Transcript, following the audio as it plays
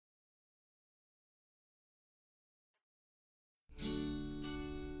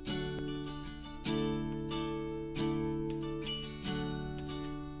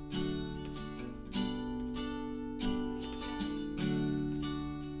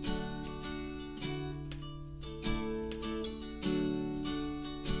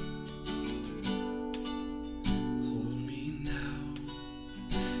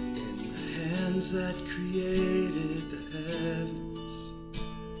hands that created the heavens.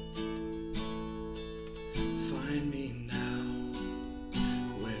 Find me now,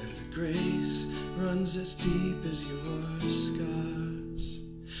 where the grace runs as deep as your scars.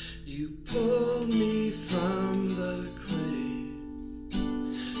 You pulled me from the clay,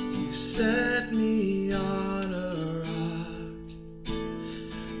 you set me on a rock,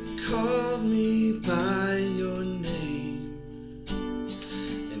 called me by your name,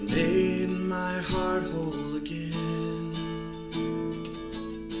 and made my heart whole again.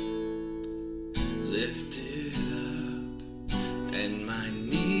 Lifted up, and my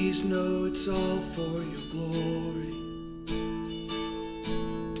knees know it's all for your glory,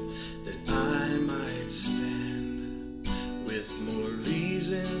 that I might stand with more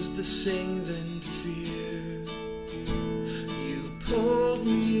reasons to sing than to fear. You pulled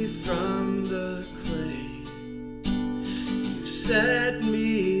me from the clay, you set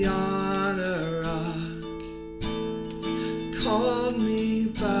me on a rock, called me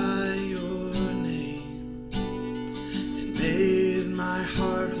by your name, and made my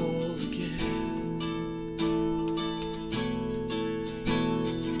heart whole again.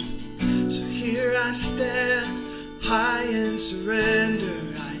 So here I stand, high in surrender.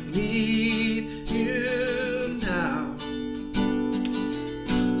 I need you now.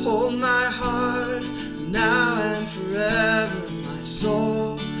 Hold my heart now and forever. My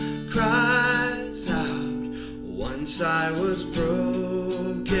soul cries out. Once I was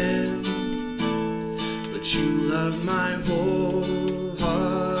broken, but you love my whole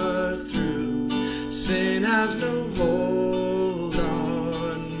heart through. Sin has no hold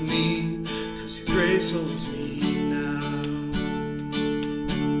on me, 'cause your grace holds me now.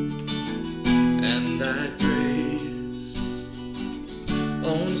 And that grace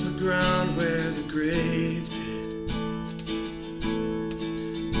owns the ground where the grave did,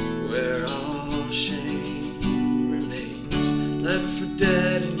 where all shame remains, left for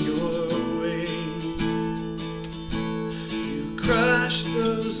dead in your way. You crushed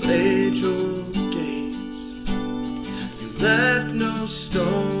those age-old gates, you left no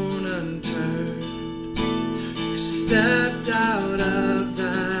stone unturned. You stepped out of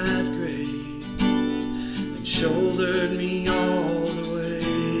that grave and shouldered me all the way.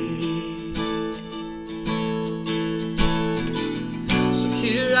 So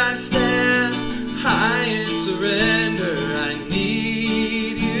here I stand, high in surrender. I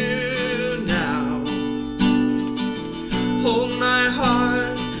need you now. Hold my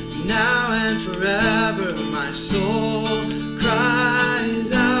heart now and forever. My soul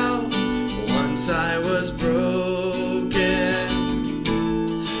cries out. Once I was broken,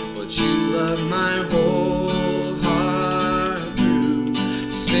 but you love my whole heart through.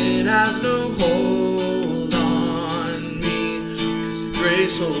 Sin has no hold on me, 'cause your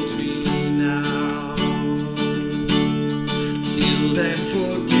grace holds me now. Healed and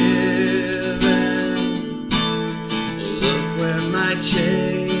forgiven, look where my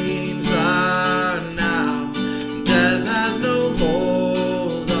chains are now. Death has no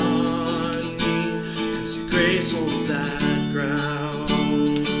hold on me, 'cause your grace holds that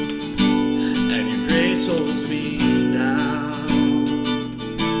ground. And your grace holds me now.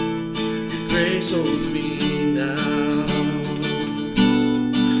 Your grace holds me now.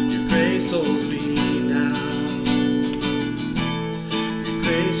 Your grace holds me now. Your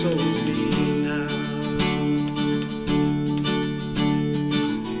grace holds me now.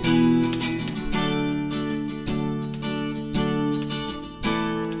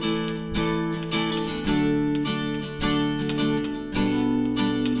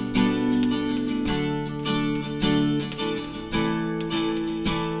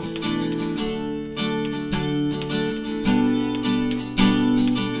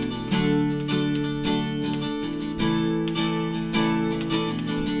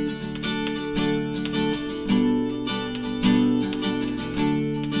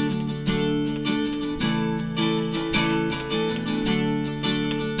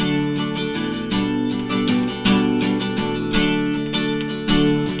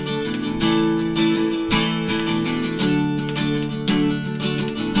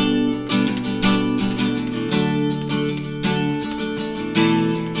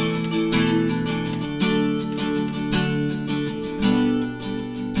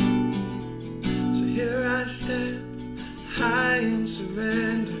 High in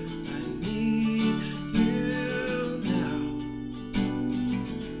surrender, I need you now.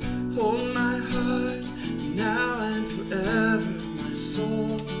 Hold my heart now and forever. My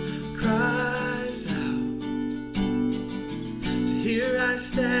soul cries out. So here I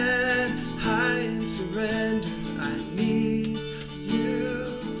stand, high in surrender. I need you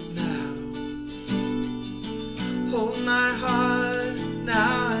now.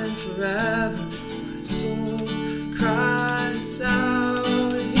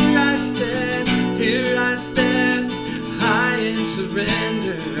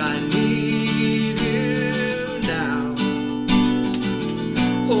 surrender. I need you now.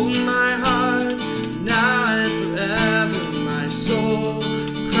 Hold my heart now and forever. My soul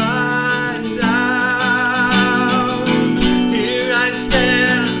cries out. Here I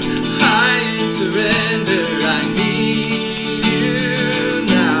stand, high in surrender. I need you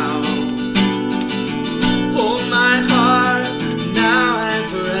now. Hold my heart now and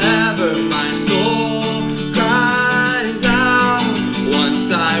forever. My soul cries out.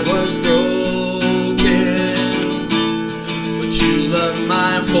 Once I was broken, but you loved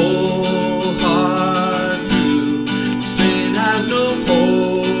my whole heart through. Sin has no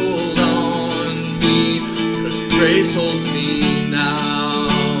hold on me, 'cause your grace holds me now.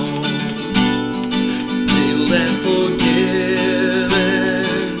 Healed and forgiven.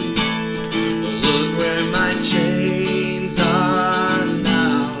 Look where my chains are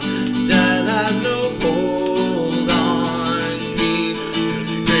now. Death has no hold on me, 'cause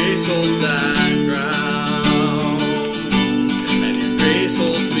your grace holds that ground. And your grace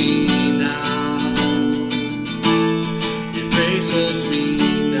holds me now. Your grace holds me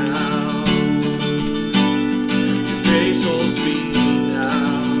now. Your grace holds me now.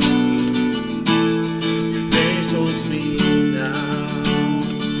 Your grace holds me now.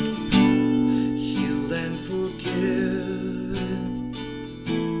 Healed and forgiven.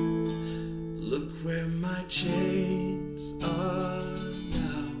 Look where my chains are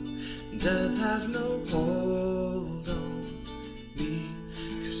now. Death has no hold on me,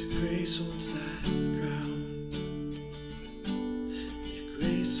 'cause your grace holds that.